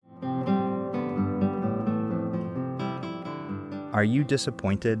Are you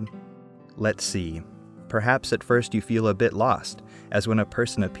disappointed? Let's see. Perhaps at first you feel a bit lost, as when a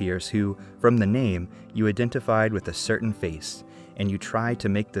person appears who, from the name, you identified with a certain face, and you try to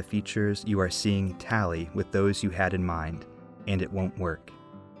make the features you are seeing tally with those you had in mind, and it won't work.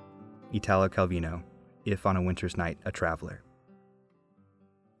 Italo Calvino, If on a Winter's Night a Traveler.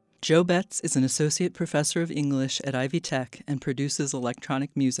 Joe Betz is an associate professor of English at Ivy Tech and produces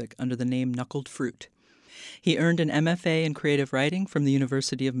electronic music under the name Knuckled Fruit. He earned an MFA in creative writing from the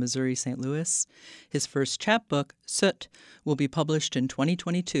University of Missouri St. Louis. His first chapbook, Soot, will be published in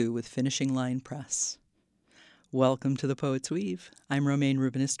 2022 with Finishing Line Press. Welcome to The Poet's Weave. I'm Romaine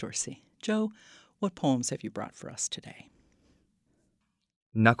Rubinis-Dorsey. Joe, what poems have you brought for us today?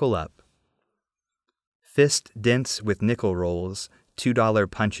 Knuckle Up. Fist dense with nickel rolls, $2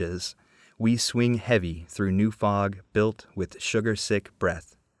 punches, we swing heavy through new fog built with sugar-sick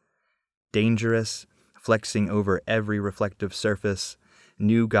breath. Dangerous, flexing over every reflective surface,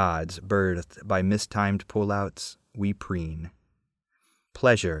 new gods birthed by mistimed pullouts, we preen.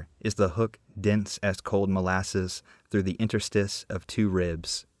 Pleasure is the hook dense as cold molasses through the interstice of two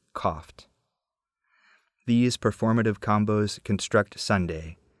ribs, coughed. These performative combos construct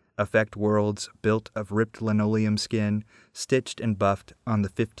Sunday, affect worlds built of ripped linoleum skin, stitched and buffed on the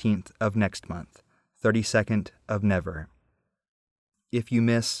 15th of next month, 32nd of never. If you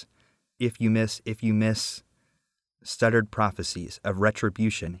miss, stuttered prophecies of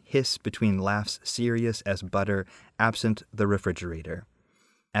retribution hiss between laughs serious as butter absent the refrigerator,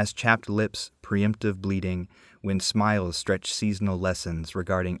 as chapped lips preemptive bleeding when smiles stretch seasonal lessons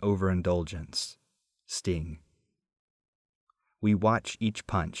regarding overindulgence. Sting. We watch each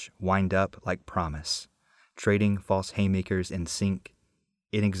punch wind up like promise, trading false haymakers in sync,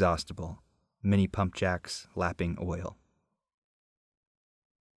 inexhaustible, mini pump jacks lapping oil.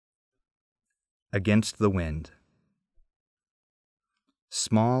 Against the Wind.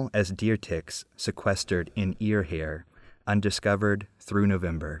 Small as deer ticks sequestered in ear hair, undiscovered through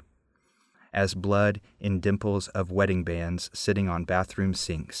November, as blood in dimples of wedding bands sitting on bathroom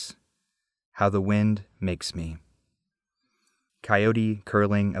sinks. How the wind makes me. Coyote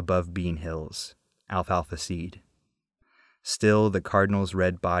curling above bean hills, alfalfa seed. Still the cardinal's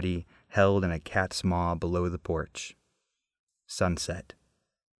red body held in a cat's maw below the porch. Sunset.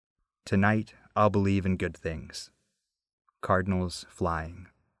 Tonight I'll believe in good things. Cardinals flying.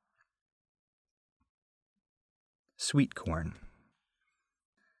 Sweet corn.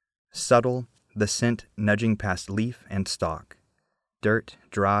 Subtle, the scent nudging past leaf and stalk. Dirt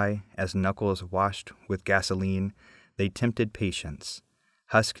dry as knuckles washed with gasoline, they tempted patience.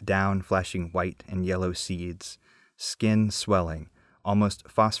 Husk down flashing white and yellow seeds, skin swelling, almost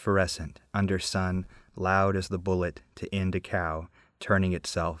phosphorescent under sun loud as the bullet to end a cow turning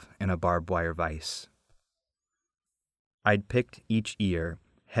itself in a barbed wire vise. I'd picked each ear,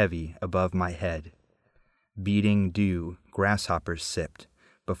 heavy above my head. Beating dew grasshoppers sipped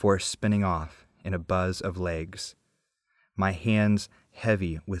before spinning off in a buzz of legs. My hands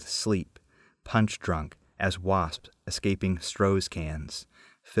heavy with sleep, punch-drunk as wasps escaping Stroh's cans,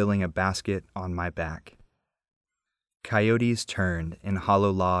 filling a basket on my back. Coyotes turned in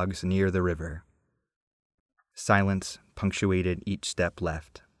hollow logs near the river. Silence punctuated each step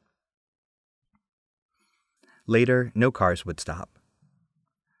left. Later, no cars would stop.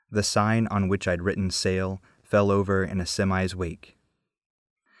 The sign on which I'd written sail fell over in a semi's wake.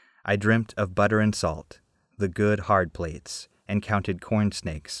 I dreamt of butter and salt, the good hard plates, and counted corn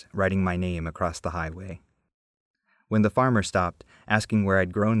snakes writing my name across the highway. When the farmer stopped, asking where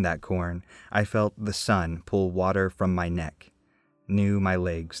I'd grown that corn, I felt the sun pull water from my neck, knew my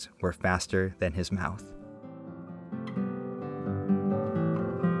legs were faster than his mouth.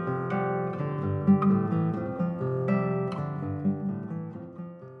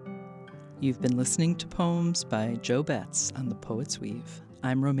 You've been listening to poems by Joe Betz on The Poet's Weave.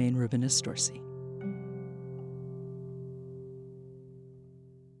 I'm Romaine Rubinis-Dorsey.